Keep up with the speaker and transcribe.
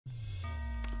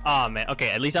Aw, man. Okay,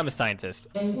 at least I'm a scientist.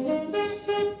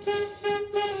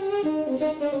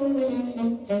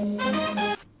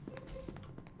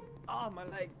 Oh, my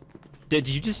leg. Did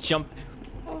you just jump?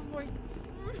 Oh, my.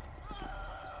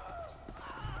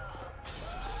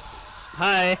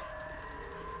 Hi.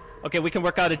 Okay, we can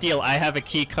work out a deal. I have a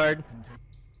key card.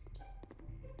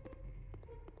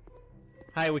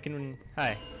 Hi, we can.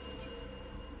 Hi.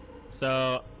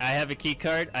 So, I have a key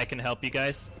card. I can help you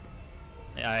guys.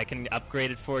 I can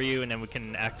upgrade it for you, and then we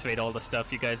can activate all the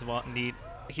stuff you guys need.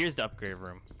 Here's the upgrade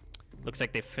room. Looks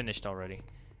like they finished already.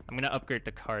 I'm gonna upgrade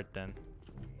the card then.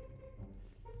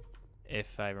 If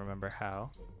I remember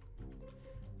how.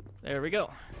 There we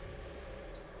go.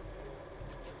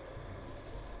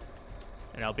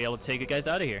 And I'll be able to take you guys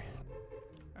out of here.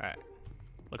 Alright.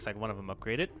 Looks like one of them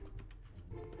upgraded.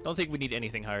 Don't think we need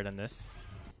anything higher than this.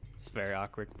 It's very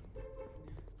awkward.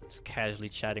 Just casually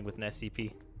chatting with an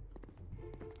SCP.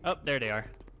 Oh, there they are.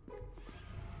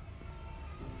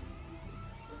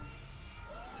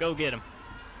 Go get them.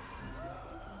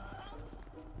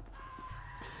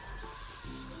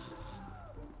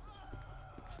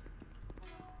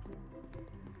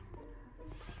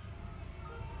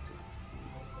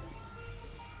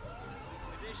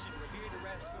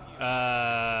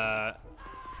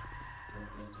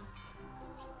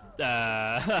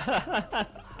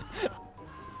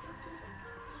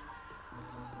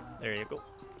 There you go.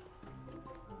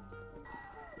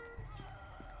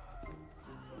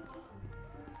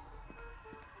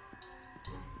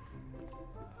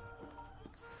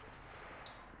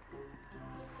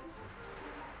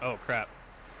 Oh crap.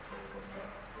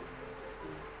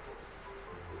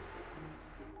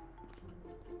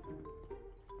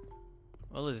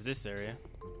 What is this area?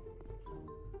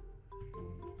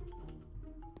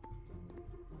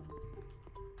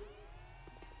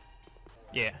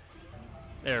 Yeah.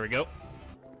 There we go.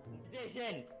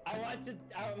 Vision!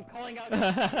 I'm calling out.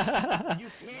 You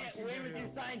can't win with your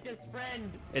scientist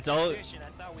friend! It's all. Vision,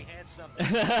 I thought we had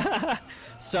something.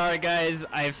 Sorry guys,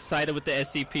 I've sided with the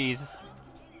SCPs.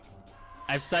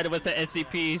 I've sided with the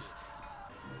SCPs.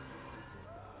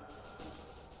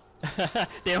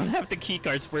 They don't have the key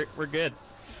cards. We're good.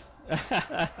 All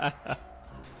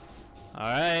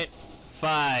right.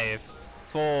 5,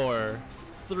 4,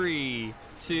 3,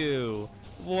 2,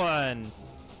 1.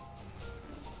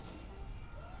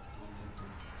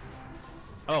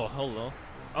 Oh, hello.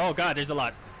 Oh God, there's a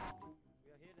lot.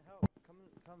 We are here to help.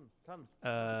 Come.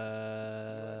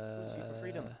 Squeeze you for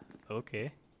freedom.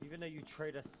 Okay. Even though you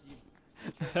trade us, you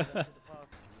trade us to the past.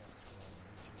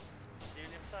 See you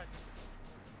on the other side.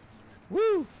 Woo!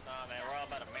 Nah, man, we're all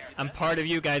about America. I'm part of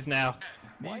you guys now.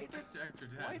 Why Me, just extra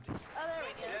dead. Why did? Oh, there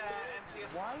we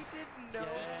go. Why did no?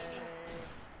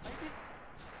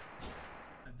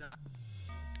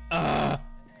 Uh,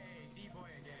 Hey, D-boy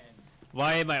again.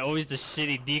 why am I always the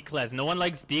shitty D class? No one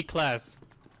likes D class.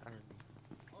 I'll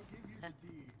give you the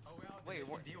D. Oh, well, Wait,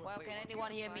 what? Deal well, with can it.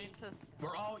 anyone hear me?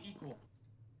 We're all equal.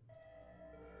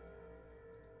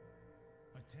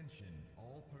 Attention,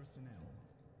 all personnel.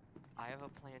 I have a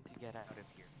plan to get out of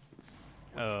here.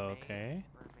 Oh, Which okay.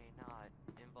 may or may not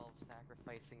involve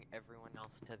sacrificing everyone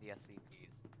else to the SCPs.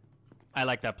 I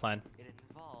like that plan. It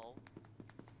involves...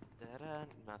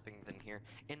 nothing's in here.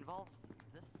 Involves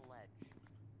this ledge.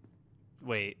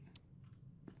 Wait.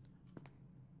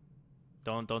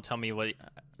 Don't tell me what.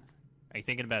 Are you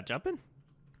thinking about jumping?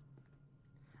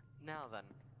 Now then,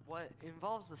 what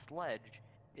involves this ledge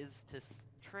is to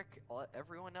trick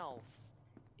everyone else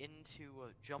into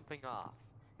jumping off.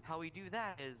 How we do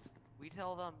that is we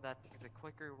tell them that there's a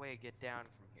quicker way to get down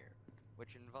from here,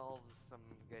 which involves some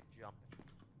good jumping.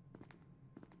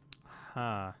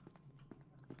 Huh.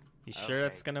 You sure Okay,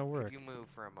 that's gonna work? You move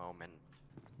for a moment.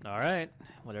 All right.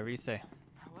 Whatever you say.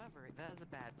 However, that is a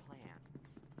bad plan.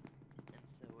 And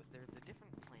so there's a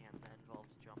different plan that involves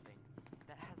jumping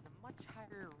that has a much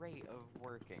higher rate of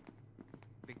working.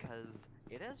 Because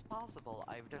it is possible,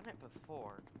 I've done it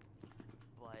before,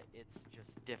 but it's just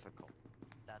difficult.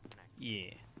 That's next. Yeah.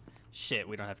 Shit,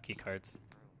 we don't have key cards.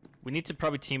 We need to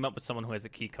probably team up with someone who has a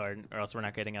key card, or else we're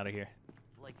not getting out of here.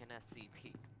 Like an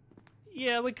SCP.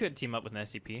 Yeah, we could team up with an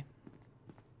SCP.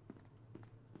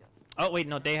 Yes. Oh wait,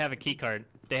 no, they have a key card.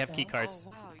 They have key cards.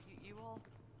 Oh wow, you all...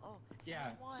 Oh, Yeah,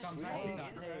 you won. sometimes it's not.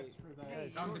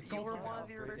 Hey, I'm you just were going for one it. of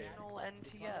the original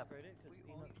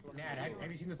NTF. Nat,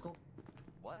 have you seen the skull?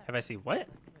 What? Have I seen what?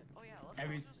 Oh yeah, let's Have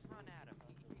all you just run at him.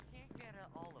 He can't get at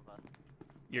all of us.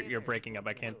 You're breaking up.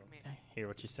 I can't hear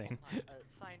what you're saying.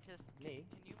 Scientist, Me?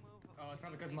 can you move Oh, it's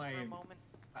probably because for a my moment?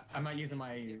 I'm not using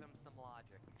my Give him some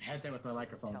logic. headset with the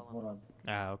microphone. Tell him. Hold on.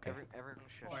 Ah, okay. Everyone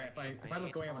should. Oh, if I need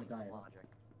look to away, tell I'm him gonna some die. logic.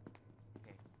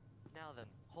 Okay. Now then,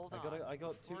 Hold I on.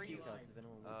 got two Before key you- cards if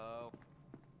anyone wants. Oh.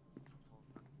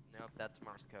 Nope, that's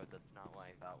Morse code. That's not what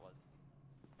I thought was.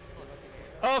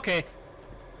 Oh, okay.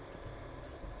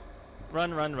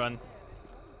 Run, run, run.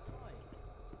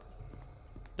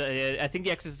 I think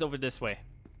the exit is over this way.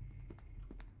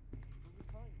 We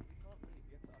can't leave.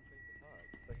 We have to upgrade the card.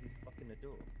 But he's blocking the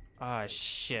door. Ah,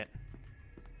 shit.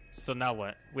 So now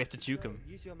what? We have to juke him.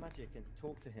 Use your magic and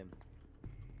talk to him.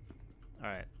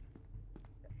 Alright.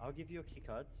 I'll give you your key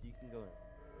cards. You can go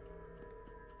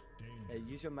in.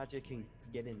 Use your magic and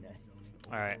get in there.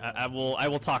 Alright, I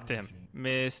will talk to him.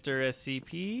 Mr.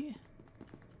 SCP?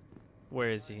 Where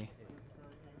is he?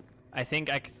 I think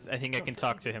I can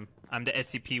talk to him. I'm the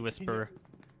SCP whisperer.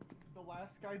 The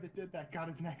last guy that did that got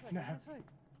his neck snapped.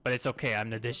 But it's okay, I'm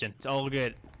an addition. It's all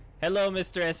good. Hello,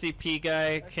 Mr. SCP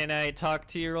guy. Can I talk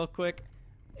to you real quick?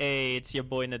 Hey, it's your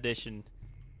boy Nadition.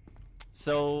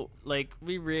 So, like,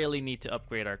 we really need to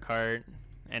upgrade our card.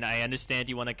 And I understand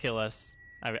you want to kill us.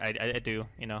 I do,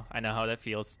 you know. I know how that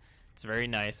feels. It's very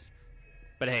nice.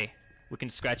 But hey, we can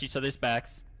scratch each other's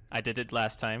backs. I did it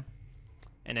last time.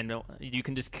 And then you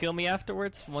can just kill me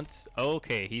afterwards once.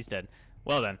 Okay, he's dead.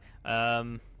 Well then,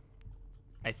 I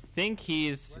think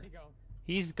he's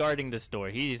guarding this door.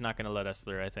 He's not gonna let us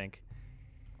through. I think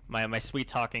my sweet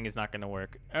talking is not gonna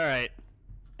work. All right.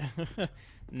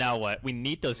 Now what? We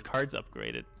need those cards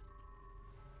upgraded.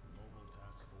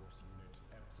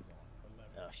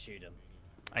 Oh, shoot him.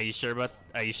 Are you sure about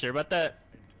that?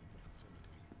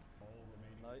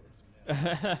 No. Gun, so it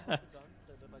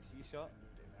looks like you shot.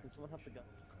 Can someone have the gun?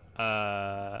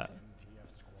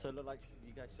 So it looked like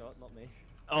you guys shot, not me.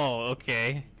 Oh,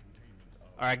 okay.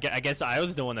 Alright, I guess I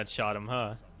was the one that shot him,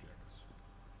 huh?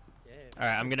 Yeah.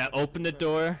 Alright, I'm gonna open the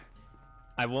door.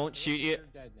 I won't shoot you.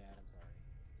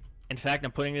 In fact,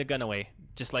 I'm putting the gun away.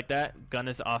 Just like that, gun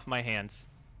is off my hands.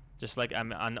 Just like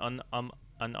I'm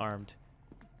unarmed.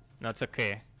 No, it's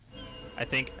okay. I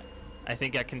think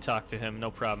I can talk to him,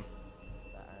 no problem.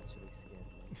 That actually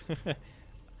scared me.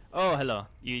 Oh, hello.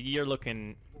 You're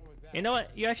looking. You know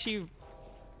what? You actually.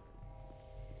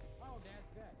 Oh, Dad's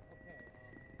dead.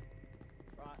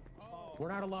 Okay. We're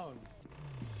not alone.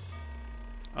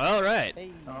 All right.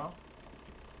 Hey.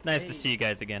 Nice to see you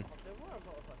guys again. There were a lot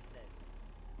of us dead.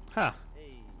 Huh.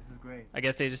 Hey. This is great. I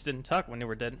guess they just didn't talk when they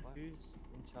were dead. Who's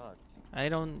in charge? I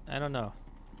don't know.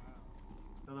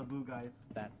 They're the blue guys.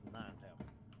 That's not him.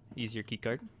 Use your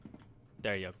keycard.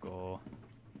 There you go.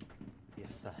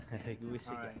 Yes, sir. You wish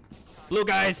you Alright. Blue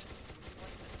guys.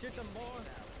 Shoot them more.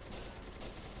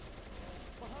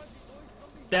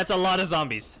 That's a lot of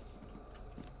zombies.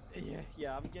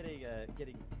 Yeah, I'm getting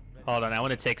ready. Hold on, I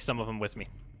want to take some of them with me.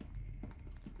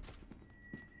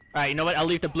 All right, you know what? I'll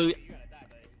leave the blue.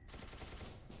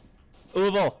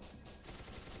 Uval.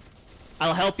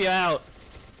 I'll help you out.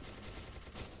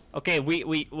 Okay,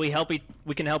 we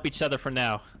can help each other for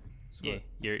now. Yeah,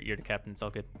 you're the captain. It's all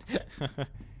good.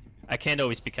 I can't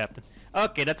always be captain.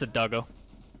 Okay, that's a doggo.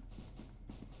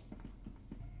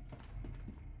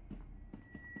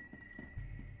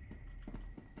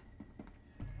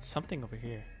 Something over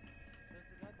here.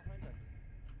 There's a guy behind us.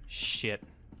 Shit.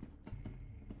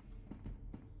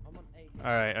 I'm on A.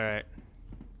 Alright, alright.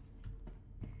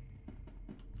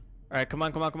 Alright, come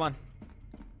on. Doggy.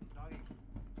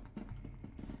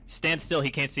 Stand still, he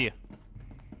can't see you.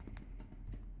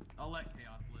 I'll let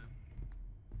Chaos live.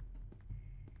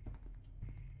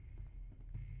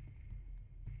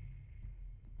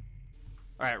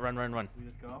 Alright, run. We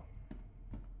just go.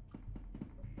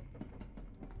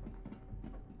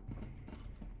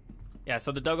 Yeah,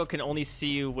 so the doggo can only see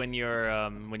you when you're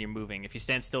moving. If you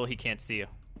stand still, he can't see you.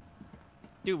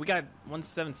 Dude, we got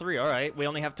 173. All right, we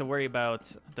only have to worry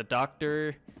about the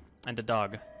doctor and the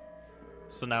dog.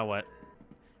 So now what?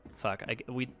 Fuck,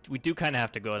 we do kind of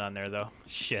have to go down there though.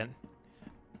 Shit.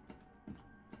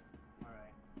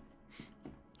 Alright.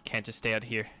 Can't just stay out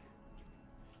here.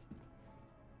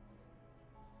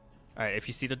 All right, if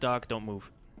you see the dog, don't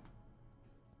move.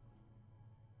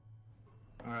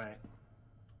 Alright.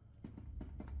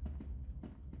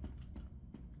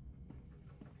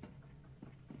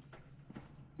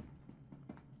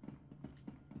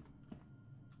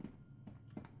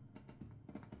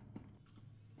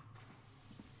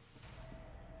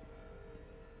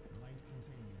 Light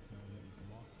containment zone is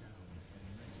locked down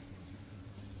and ready for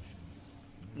decontamination.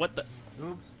 What the?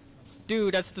 Oops.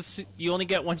 Dude, that's the. You only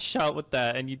get one shot with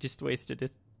that, and you just wasted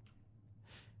it.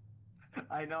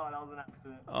 I know, that was an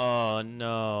accident. Oh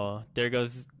no! There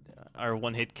goes our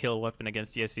one-hit kill weapon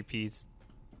against the SCPs.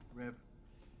 Rip.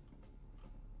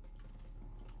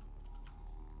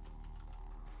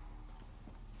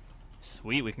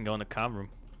 Sweet, we can go in the comm room.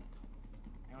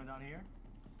 Anyone down here?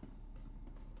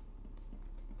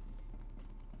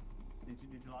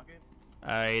 Did you lock it?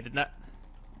 I did not.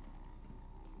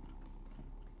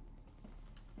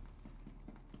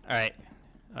 Alright.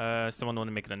 Someone want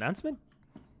to make an announcement?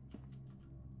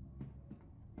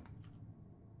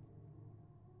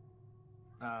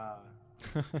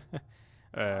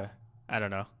 I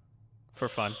don't know. For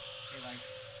fun. Hey, like,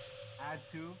 add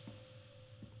 2. And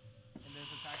there's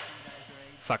a taxi that is your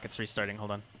age. Fuck, it's restarting.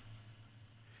 Hold on.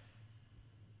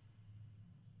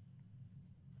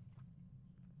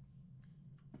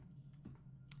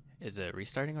 Is it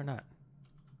restarting or not?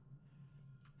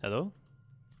 Hello?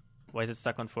 Why is it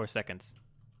stuck on 4 seconds?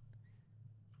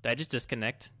 Did I just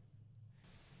disconnect?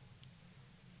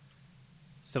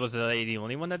 So was I the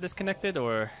only one that disconnected,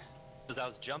 or? Because I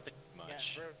was jumping too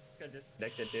much. Yeah, bro, got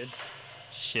disconnected, dude.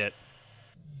 Shit.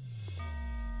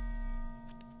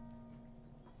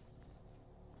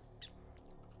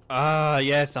 Ah,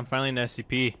 yes, I'm finally in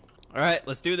SCP. Alright,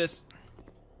 let's do this.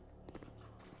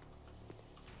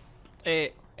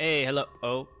 Hey, hello.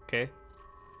 Okay.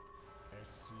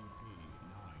 SCP-939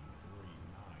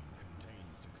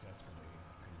 contained successfully.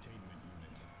 Containment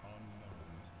unit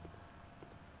unknown.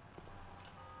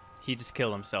 He just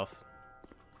killed himself.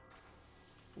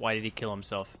 Why did he kill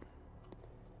himself?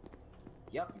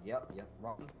 Yep.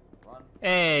 Run.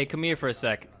 Hey, come here for a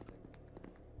sec.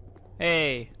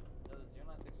 Hey.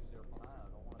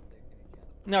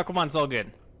 No, come on, it's all good.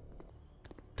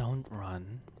 Don't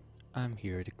run. I'm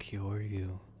here to cure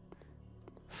you.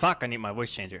 Fuck, I need my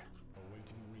voice changer.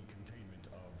 Awaiting recontainment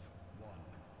of 1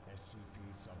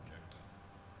 SCP subject.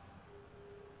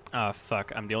 Ah,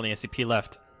 fuck, I'm the only SCP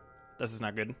left. This is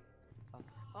not good.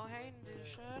 Oh, hey,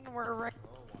 Nation, we're right.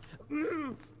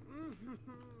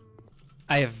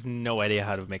 I have no idea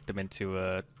how to make them into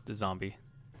the zombie.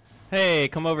 Hey,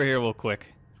 come over here real quick.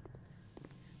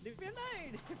 Leave me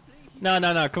alone, please. No,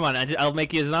 come on. I'll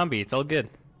make you a zombie. It's all good.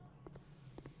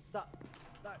 Stop.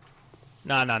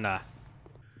 No. Nah.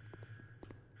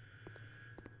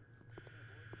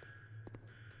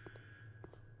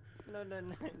 No,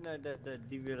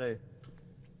 leave me alone.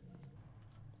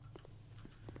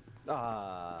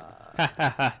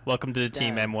 Ah. Welcome to the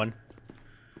team, Damn. M1.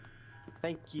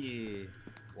 Thank you.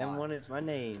 Why? M1 is my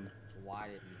name. Why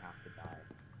did he have to die?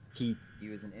 He He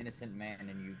was an innocent man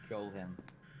and you killed him.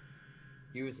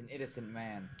 He was an innocent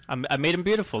man. I made him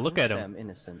beautiful. Look at I'm him.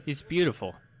 innocent. He's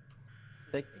beautiful.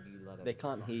 They And you let him they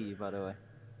can't hear you, by the way.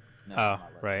 No, Oh, I'm not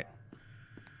letting right. that.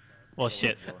 Well,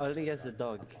 shit. Only as a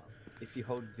dog. If you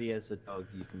hold V as a dog,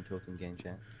 you can talk in game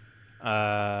chat.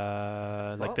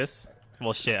 Like What? this?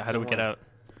 Well, shit. How do we get out?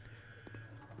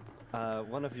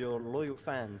 One of your loyal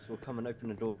fans will come and open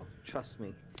the door. Trust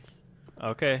me.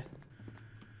 Okay.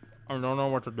 I don't know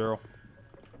what to do.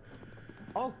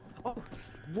 Oh,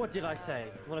 what did I say?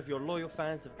 One of your loyal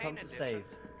fans have come to save.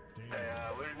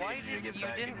 Why did you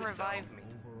didn't revive me?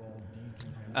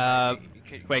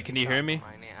 Wait, can you hear me?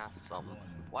 I need to ask something.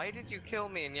 Why did you kill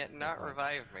me and yet not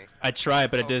revive me? I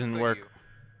tried, but it Oh, didn't could work.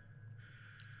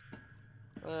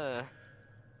 you?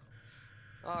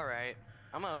 Alright.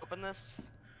 I'm gonna open this,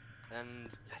 and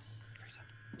Yes, freedom.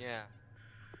 yeah.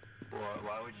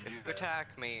 Why would you do that?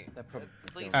 Attack me. That probably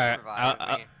Please Alright,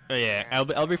 revive me. yeah,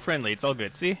 I'll be friendly. It's all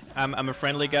good. See, I'm a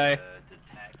friendly guy.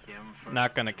 Attack him first.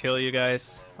 Not gonna kill you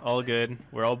guys. All good.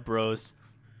 We're all bros.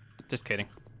 Just kidding.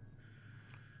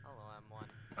 Hello, M1.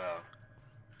 Oh,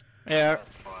 Yeah. that's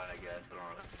fine, I guess. I don't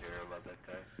really care about that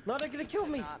guy. No, they're gonna kill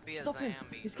me! Not be a Stop him!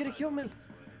 zombie. He's gonna kill me!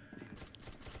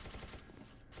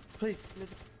 Please.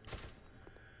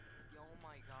 Oh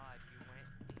my god, you went...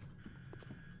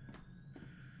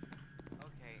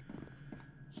 Okay.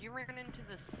 He ran into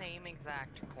the same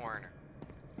exact corner.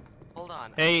 Hold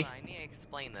on. Hey. Hold on, I need to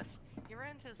explain this. He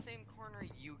ran into the same corner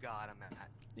you got him at.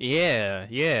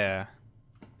 Yeah.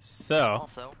 So,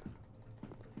 Also,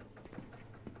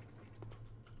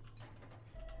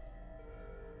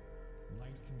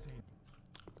 Light containment.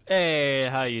 hey,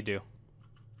 how you do?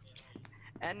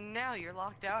 and now you're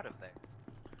locked out of there.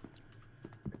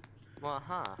 Well,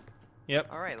 huh.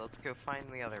 Yep. Alright, let's go find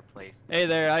the other place. Hey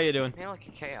there, how you doing? Hey, look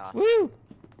at chaos. Woo!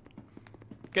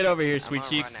 Get over here, I'm sweet gonna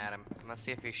cheeks. run at him. I'm gonna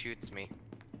see if he shoots me.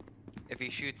 If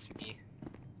he shoots me,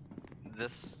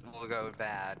 this will go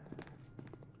bad.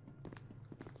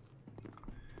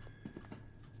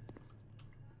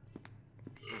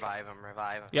 Revive him,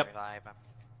 revive him, Yep. revive him.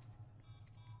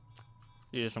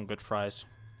 These are some good fries.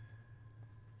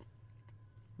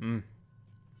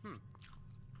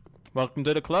 Welcome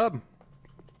to the club.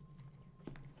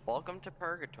 Welcome to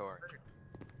Purgatory.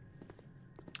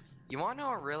 You wanna know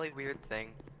a really weird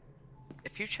thing?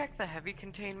 If you check the heavy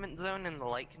containment zone and the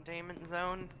light containment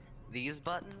zone, these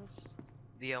buttons,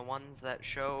 the ones that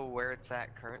show where it's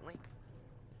at currently,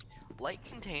 light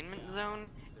containment zone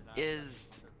is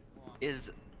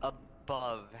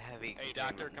above heavy Hey, containment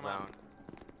doctor, come zone. on.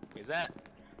 Is that?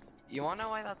 You wanna know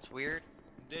why that's weird?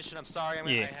 Condition, I'm sorry,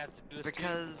 I have to do this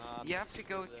Because to you. you have to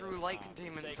go through light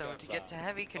containment zone to get to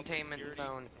heavy containment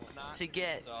zone to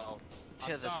get to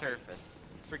the surface.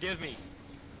 Forgive me.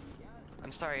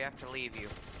 I'm sorry, I have to leave you.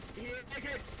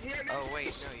 Oh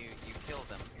wait, no, you killed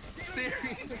him.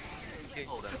 Seriously? You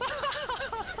killed him.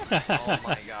 Oh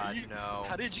my god, no.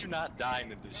 How did you not die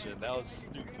in addition? That was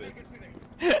stupid.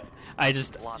 I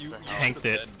just Lots of tanked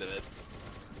it.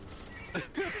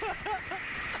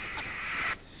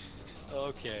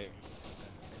 Okay.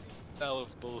 That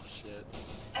was bullshit.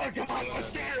 Oh, come on,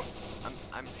 let's go!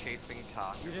 I'm chasing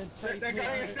Talk. You didn't say They're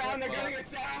gunning us down, they're gunning us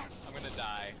down! I'm gonna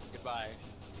die. Goodbye.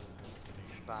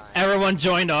 Bye. Everyone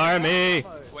join the army.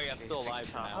 Wait, I'm still alive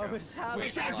for now. I was having We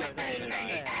shot your fun.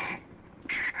 enemy!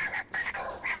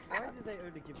 Why did they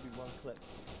only give me one clip?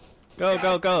 Go,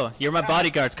 go, go. You're my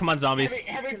bodyguards. Come on, zombies.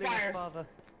 Heavy Killing his fire! father.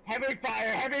 Heavy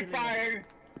fire! Heavy fire!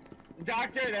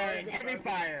 Doctor, there is heavy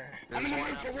fire! I'm gonna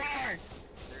run for war!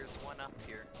 There's one up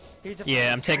here. He's a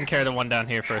Yeah, I'm taking care of the one down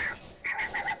here first.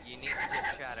 You need to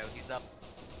get Shadow. He's up.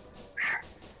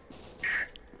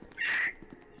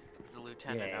 There's a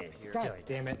lieutenant up here. God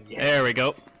damn it. There we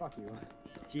go. Fuck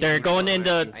you. They're going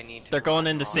into. I need to They're going run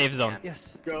into on safe zone. again.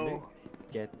 Yes. Go.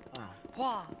 Get.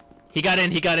 Wah! He got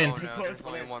in. He got in. Oh no, close there's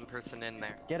only one. one person in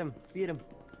there. Get him. Beat him.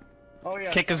 Oh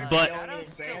yeah. Kick his sorry, butt. I don't Shadow's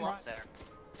need still bands. up there.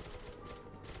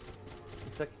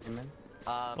 It's like him, man.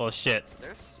 Oh shit.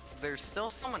 There's still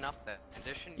someone up there.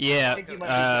 Addition. Yeah. think you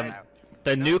might be dead.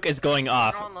 The nuke is going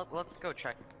off. Come on, let's go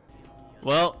check.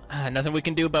 Well, nothing we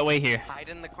can do but wait here. Hide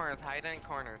in the corners. Hide in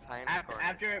corners. Hide in the corners.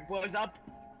 After it blows up.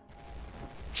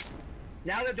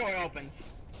 Now the door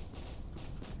opens.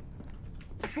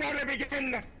 Slaughter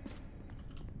begin!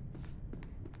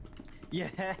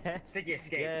 Yes. I think you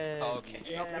escaped. Yes. Okay.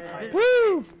 Nope, never mind.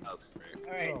 Woo! That was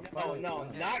great. Alright, Oh, no,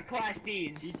 not Class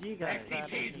D's. GG guys.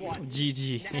 SCP's one.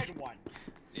 GG. Nag one.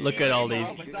 Look at all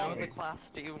these. You know the Class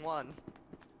D1.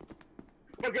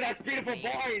 Look at us beautiful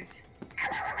boys!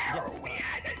 Yes. We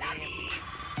had the